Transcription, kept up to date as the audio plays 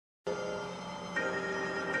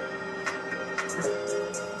Yo,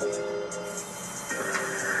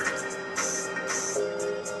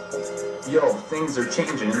 things are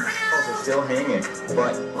changing, balls are still hanging,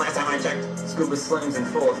 but last time I checked, Scuba Slim's in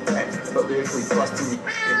full effect, but lyrically busting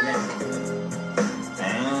your neck.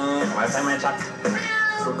 And last time I checked,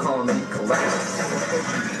 we're calling me collect,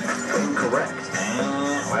 incorrect.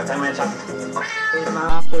 And last time I checked, in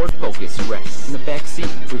my Ford Focus wrecked, in the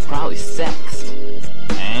backseat we probably sexed.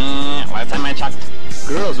 And last time I checked,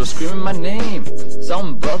 girls were screaming my name,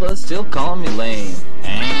 some brothers still calling me lame.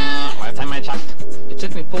 And last time I checked, it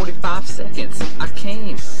took me 45 seconds, I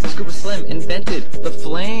came, Scuba Slim invented the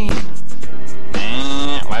flame.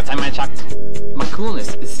 And last time I checked, my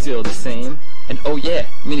coolness is still the same, and oh yeah,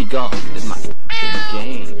 mini golf is my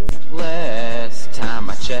game. Last time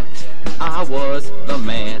I checked, I was the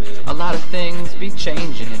man. A lot of things be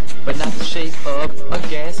changing, but not the shape of a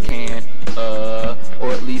gas can. Or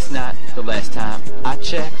at least not the last time I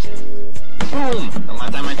checked. Boom! The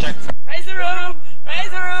last time I checked. Raise the roof! Raise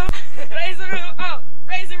the roof! Raise the roof! Oh!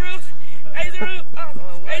 Raise the roof! Raise the roof! Oh!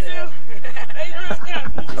 Raise the roof! Raise the roof! Yeah.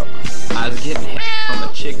 I was getting hit from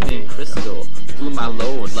a chick named Crystal. Blew my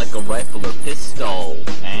load like a rifle or pistol.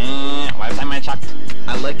 And last time I checked,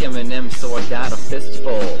 I like M&M, so I got a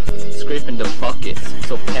fistful. Scraping the buckets,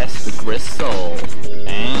 so pass the gristle.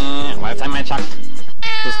 And last time I checked,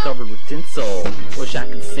 was covered with tinsel. Wish I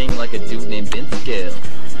could sing like a dude named Vince Gill.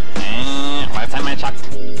 And last time I checked,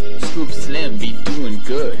 Scuba Slim be doing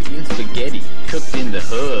good, eating spaghetti cooked in the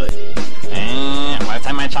hood. And last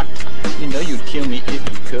time I checked, you know you'd kill me if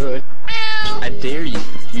you could. I dare you,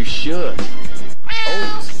 you should.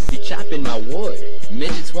 O's, you chopping my wood.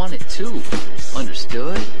 Midgets want it too.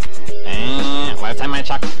 Understood? And last time I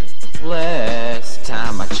checked, last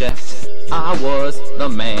time I checked, I was the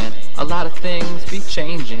man. A lot of things be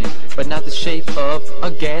changing, but not the shape of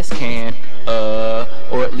a gas can.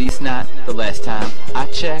 Or at least not the last time I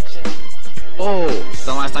checked. Oh,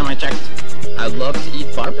 the last time I checked, I love to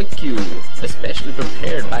eat barbecue, especially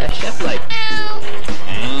prepared by a chef like you.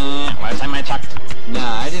 And last time I checked,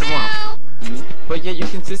 nah, I didn't want you, but yet you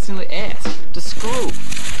consistently ask to screw.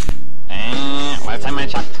 And last time I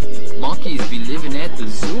checked, monkeys be living at the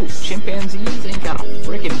zoo. Chimpanzees ain't got a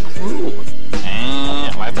friggin' clue.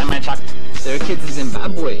 And last time I checked, there are kids in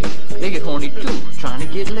Zimbabwe. They get horny too, trying to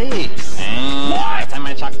get laid. And last time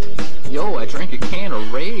I checked, yo, I drank a can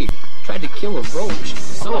of Raid. Tried to kill a roach,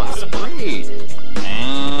 so I sprayed.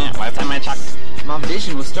 And last time I checked, my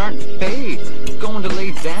vision was starting to fade. Going to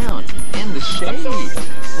lay down in the shade.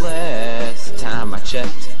 Last time I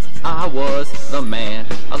checked, I was the man.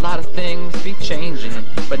 A lot of things be changing,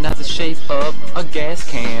 but not the shape of a gas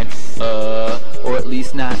can. Or at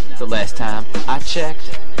least not the last time I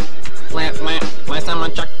checked. Last time I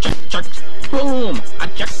checked, boom, I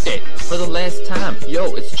checked it for the last time.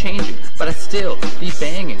 Yo, it's changing, but I still be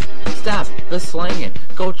banging. Stop the slanging,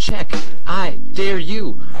 go check. I dare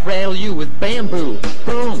you, rattle you with bamboo.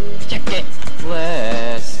 Boom, check it.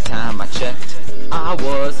 Last time I checked, I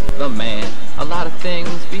was the man. A lot of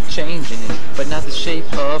things be changing, but not the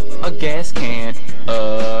shape of a gas can.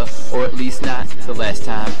 Or at least not the last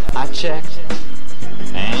time I checked.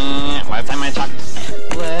 And last time I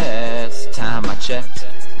checked, last time I checked,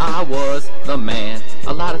 I was the man.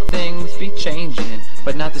 A lot of things be changing,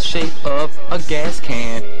 but not the shape of a gas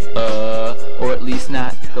can. Or at least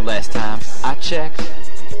not the last time I checked.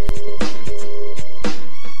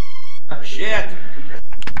 Shit!